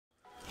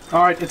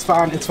All right, it's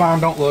fine. It's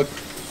fine. Don't look.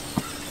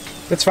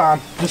 It's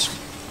fine. Just.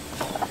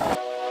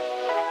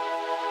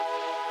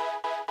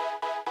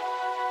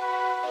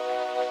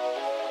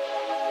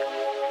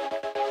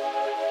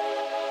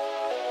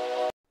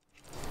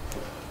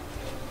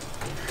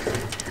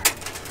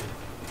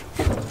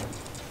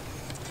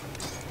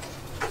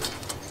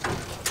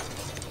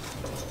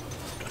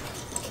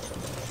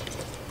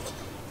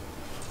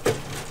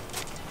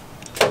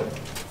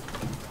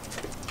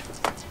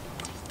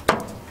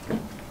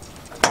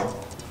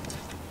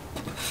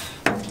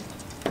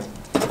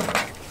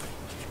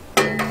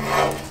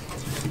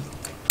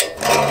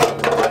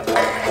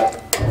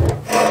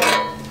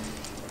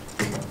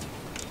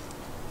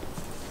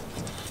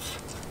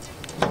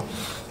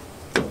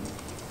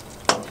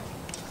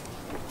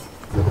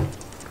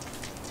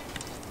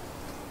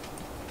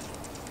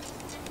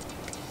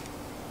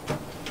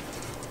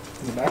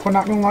 The back one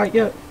not gonna light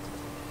yet?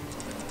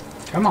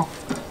 Come on.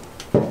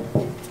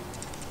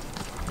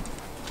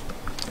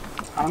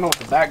 I don't know if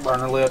the back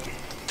burner lit.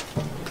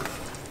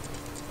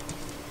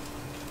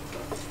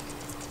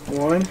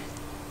 One.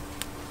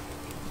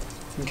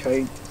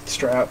 Okay,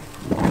 strap.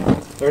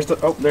 There's the,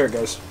 oh, there it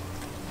goes.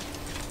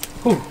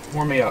 Whew,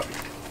 warm me up.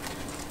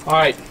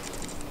 Alright.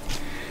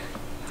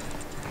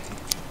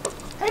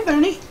 Hey,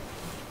 Boone.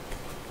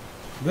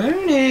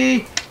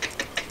 Boone.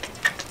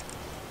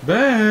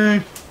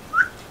 Boone.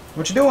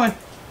 What you doing?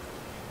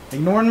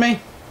 Ignoring me?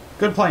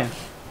 Good plan.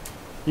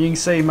 You can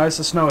see most of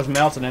the snow is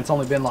melting and it's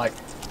only been like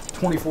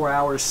 24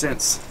 hours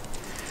since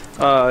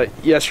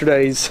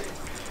yesterday's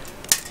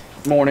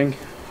morning.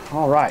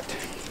 Alright.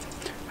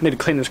 I need to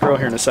clean this grill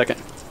here in a second.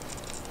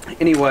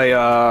 Anyway,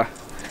 I'm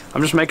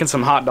just making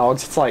some hot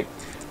dogs. It's like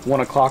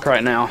 1 o'clock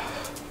right now.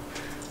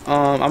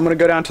 I'm going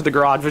to go down to the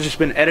garage. I've just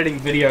been editing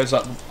videos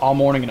up all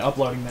morning and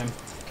uploading them.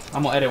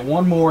 I'm going to edit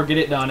one more, get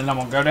it done, and I'm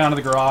going to go down to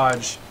the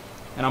garage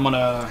and I'm going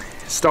to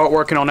start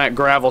working on that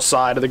gravel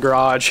side of the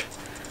garage.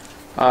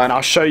 And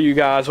I'll show you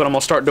guys what I'm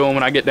going to start doing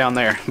when I get down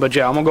there. But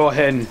yeah, I'm going to go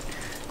ahead and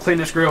clean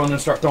this grill and then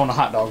start throwing the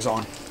hot dogs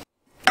on.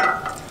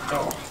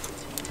 Oh.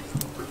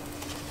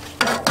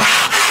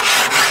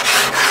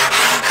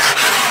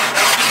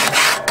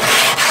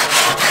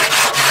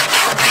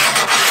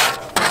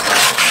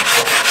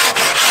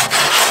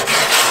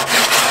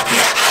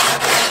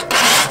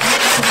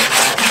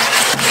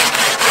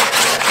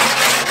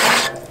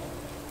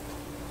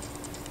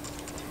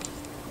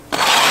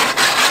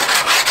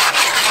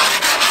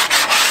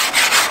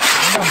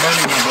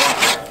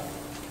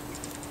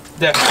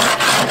 Definitely.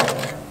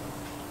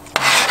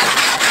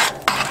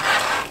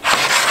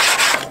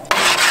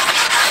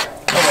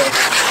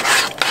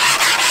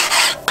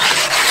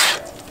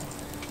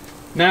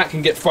 Now I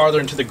can get farther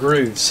into the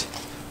grooves.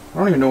 I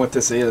don't even know what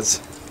this is.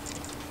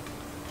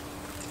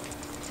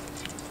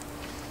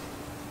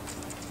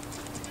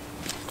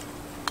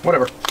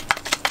 Whatever.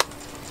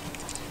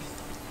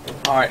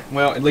 Alright,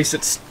 well, at least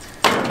it's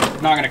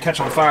not going to catch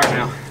on fire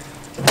now.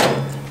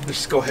 Let's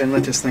just go ahead and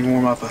let this thing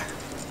warm up a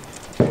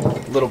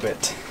little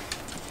bit.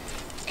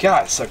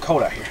 God, it's so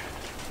cold out here.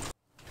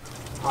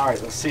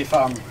 Alright, let's see if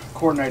I'm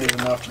coordinated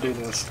enough to do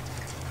this.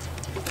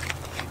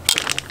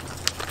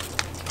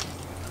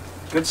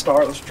 Good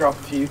start, let's drop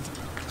a few.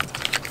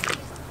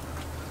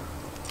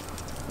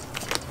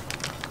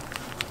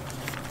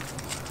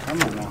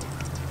 Come on now.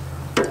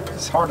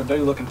 It's hard to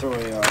do looking through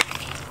a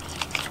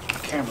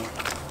camera.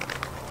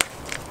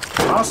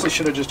 I honestly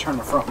should have just turned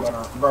the front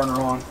burner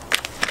on.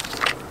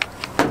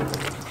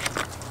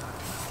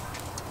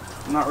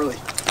 I'm not really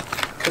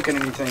cooking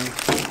anything.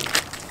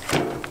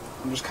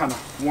 I'm just kind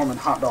of warming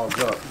hot dogs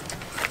up.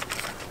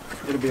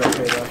 It'll be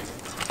okay though.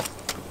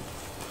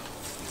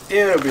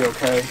 It'll be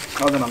okay,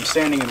 other than I'm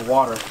standing in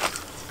water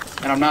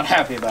and I'm not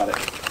happy about it.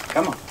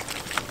 Come on.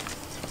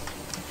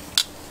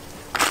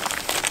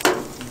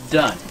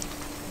 Done.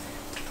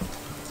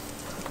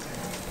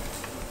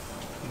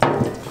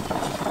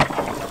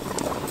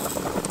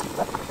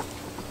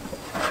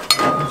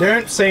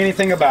 Don't say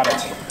anything about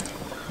it.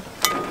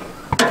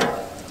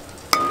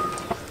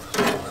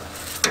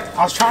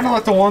 I was trying to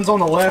let the ones on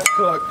the left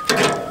cook,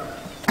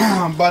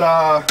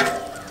 but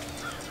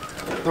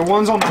the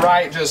ones on the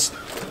right just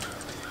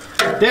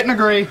didn't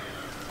agree.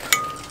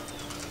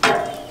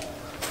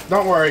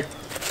 Don't worry.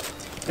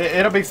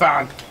 It'll be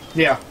fine.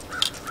 Yeah.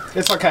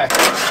 It's okay.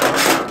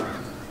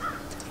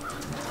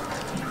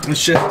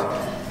 Let's just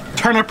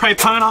turn the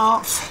propane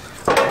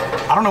off.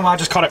 I don't know why I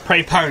just called it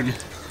propane.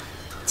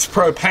 It's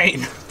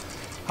propane.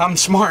 I'm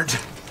smart.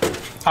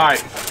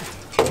 Alright.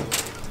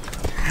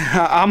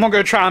 I'm gonna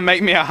go try and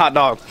make me a hot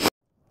dog.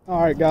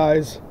 Alright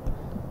guys.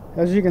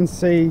 As you can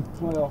see,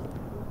 well,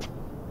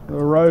 the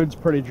road's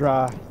pretty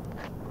dry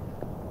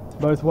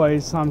both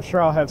ways. I'm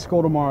sure I'll have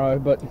school tomorrow,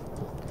 but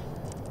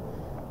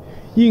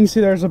you can see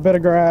there's a bit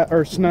of grass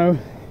or snow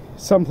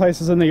some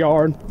places in the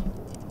yard.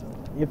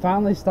 It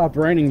finally stopped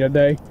raining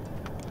today.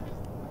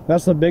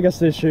 That's the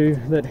biggest issue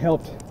that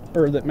helped,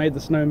 or that made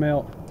the snow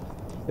melt.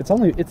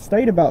 It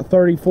stayed about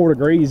 34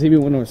 degrees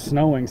even when it was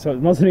snowing, so it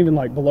wasn't even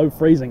like below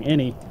freezing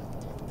any.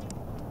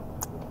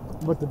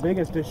 But the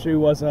biggest issue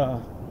was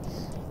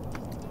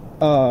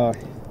the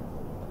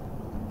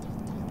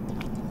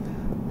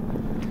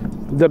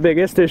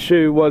biggest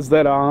issue was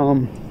that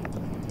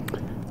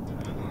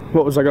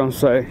what was I gonna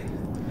say?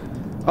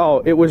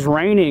 Oh, it was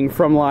raining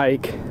from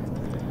like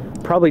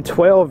probably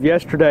 12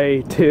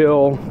 yesterday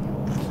till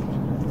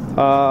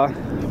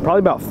probably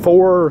about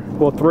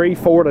 3,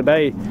 4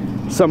 today,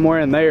 somewhere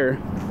in there.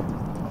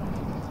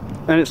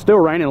 And it's still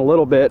raining a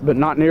little bit, but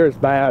not near as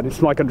bad.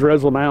 It's like a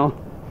drizzle now.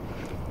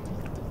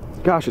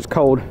 Gosh, it's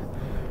cold.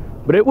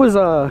 But it was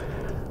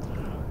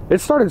it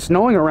started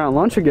snowing around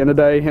lunch again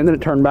today, and then it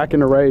turned back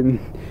into rain,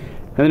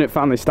 and then it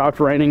finally stopped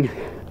raining.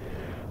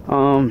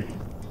 So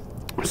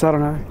I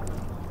don't know.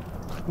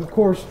 Of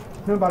course,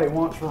 nobody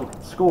wants for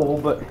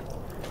school, but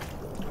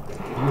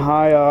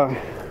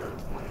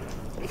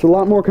it's a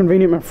lot more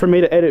convenient for me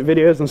to edit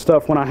videos and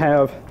stuff when I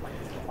have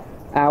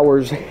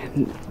hours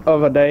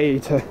of a day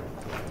to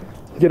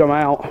get them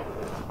out.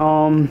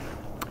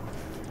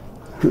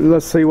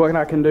 Let's see what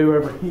I can do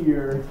over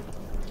here.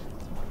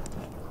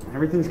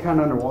 Everything's kind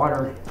of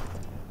underwater.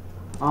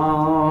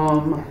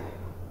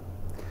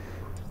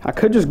 I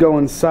could just go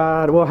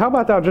inside. Well, how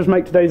about that? I'll just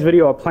make today's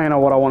video a plan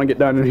on what I want to get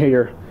done in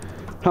here.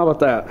 How about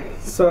that?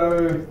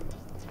 So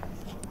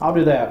I'll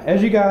do that.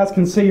 As you guys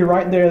can see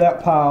right there,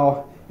 that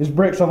pile is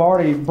bricks I've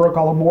already broke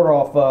all the mortar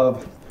off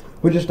of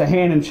with just a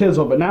hand and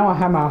chisel. But now I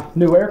have my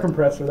new air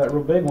compressor, that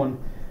real big one.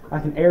 I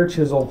can air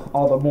chisel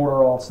all the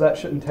mortar off, so that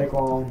shouldn't take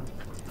long.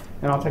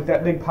 And I'll take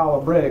that big pile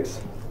of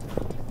bricks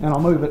and I'll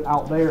move it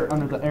out there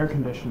under the air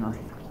conditioner.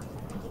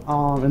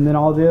 And then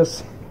all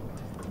this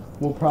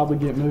will probably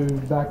get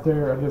moved back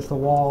there against the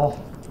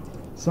wall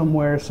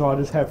somewhere, so I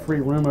just have free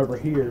room over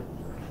here.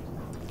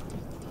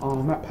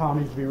 That pile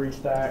needs to be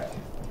restacked.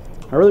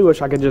 I really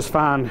wish I could just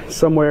find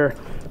somewhere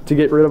to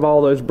get rid of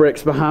all those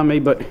bricks behind me,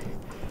 but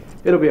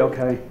it'll be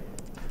okay.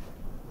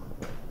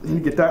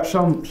 Get that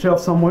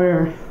shelf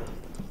somewhere.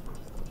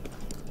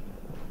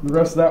 The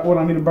rest of that wood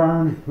I need to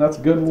burn. That's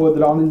good wood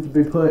that all needs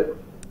to be put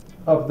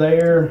up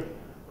there.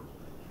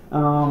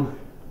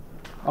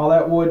 All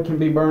that wood can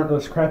be burnt,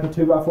 those crappy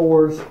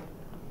 2x4s.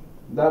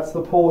 That's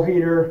the pool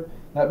heater.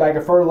 That bag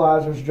of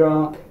fertilizer's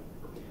junk.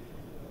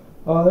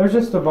 There's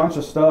just a bunch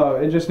of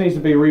stuff. It just needs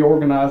to be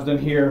reorganized in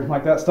here.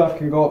 Like that stuff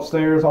can go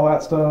upstairs, all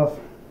that stuff.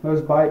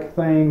 Those bike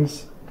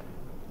things.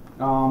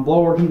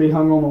 Blower can be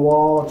hung on the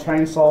wall,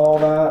 chainsaw, all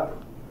that.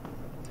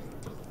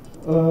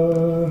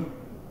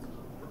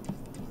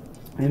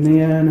 And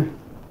then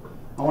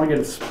I want to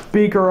get a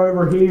speaker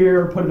over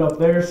here, put it up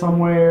there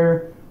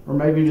somewhere, or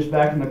maybe just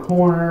back in the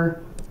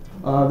corner.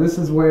 This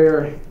is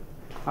where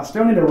I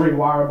still need to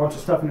rewire a bunch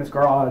of stuff in this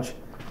garage.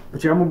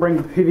 But yeah, I'm gonna bring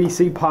the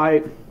PVC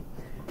pipe,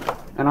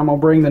 and I'm gonna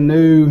bring the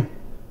new,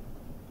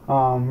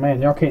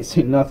 man, y'all can't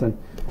see nothing.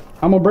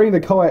 I'm gonna bring the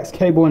coax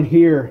cable in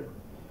here,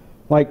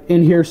 like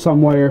in here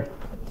somewhere,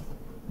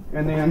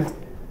 and then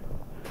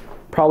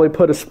probably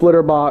put a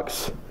splitter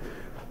box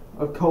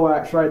of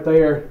coax right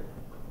there.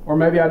 Or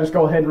maybe I just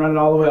go ahead and run it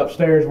all the way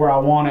upstairs where I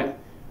want it,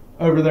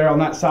 over there on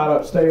that side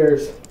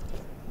upstairs.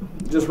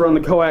 Just run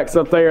the coax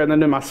up there and then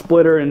do my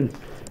splitter and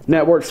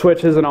network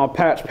switches and all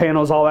patch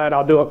panels, all that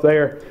I'll do up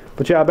there.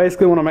 But yeah, I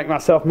basically want to make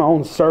myself my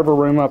own server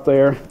room up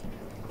there.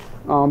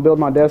 Build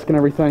my desk and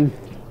everything.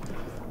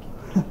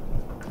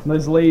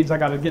 Those leads I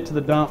got to get to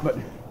the dump, but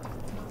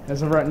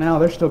as of right now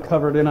they're still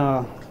covered in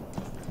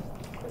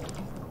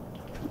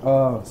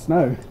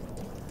snow.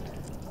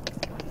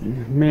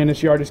 Man,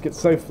 this yard just gets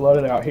so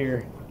flooded out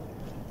here.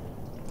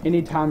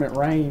 Anytime it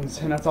rains,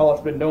 and that's all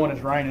it's been doing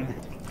is raining.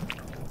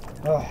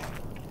 Ugh.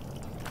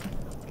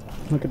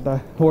 Look at the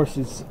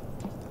horses.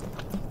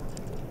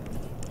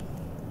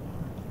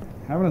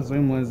 Having a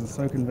zoom lens is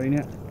so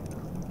convenient.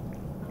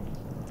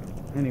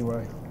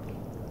 Anyway.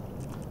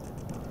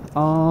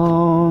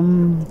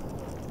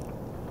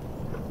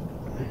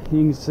 You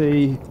can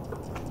see,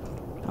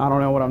 I don't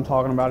know what I'm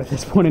talking about at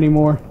this point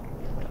anymore.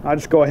 I'll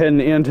just go ahead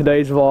and end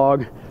today's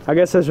vlog. I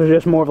guess this was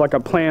just more of like a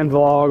planned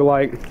vlog.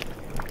 Like,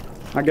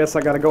 I guess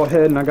I gotta go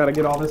ahead and I gotta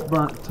get all this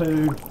burnt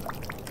too.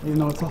 Even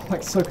though it's all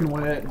like soaking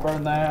wet,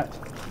 burn that.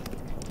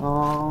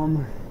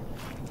 I'm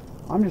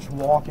just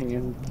walking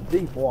in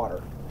deep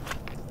water.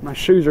 My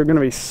shoes are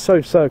gonna be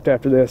so soaked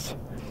after this.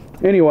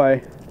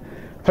 Anyway,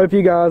 hope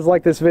you guys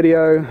like this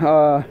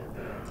video.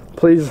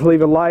 Please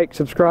leave a like,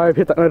 subscribe,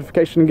 hit that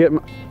notification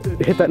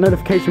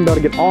bell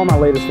to get all my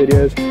latest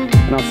videos,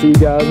 and I'll see you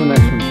guys in the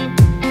next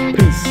one.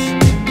 Peace.